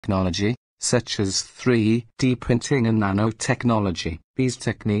technology, such as 3D printing and nanotechnology. These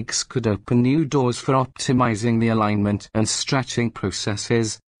techniques could open new doors for optimizing the alignment and stretching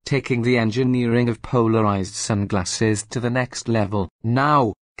processes, taking the engineering of polarized sunglasses to the next level.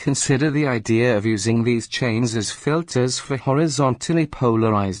 Now, consider the idea of using these chains as filters for horizontally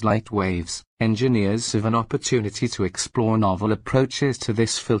polarized light waves. Engineers have an opportunity to explore novel approaches to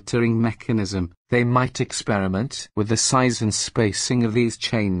this filtering mechanism. They might experiment with the size and spacing of these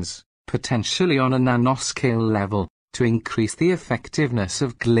chains, potentially on a nanoscale level, to increase the effectiveness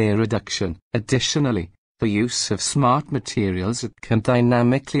of glare reduction. Additionally, the use of smart materials that can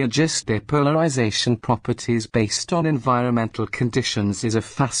dynamically adjust their polarization properties based on environmental conditions is a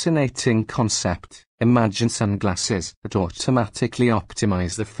fascinating concept. Imagine sunglasses that automatically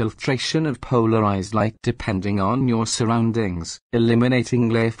optimize the filtration of polarized light depending on your surroundings. Eliminating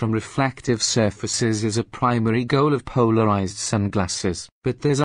glare from reflective surfaces is a primary goal of polarized sunglasses, but there's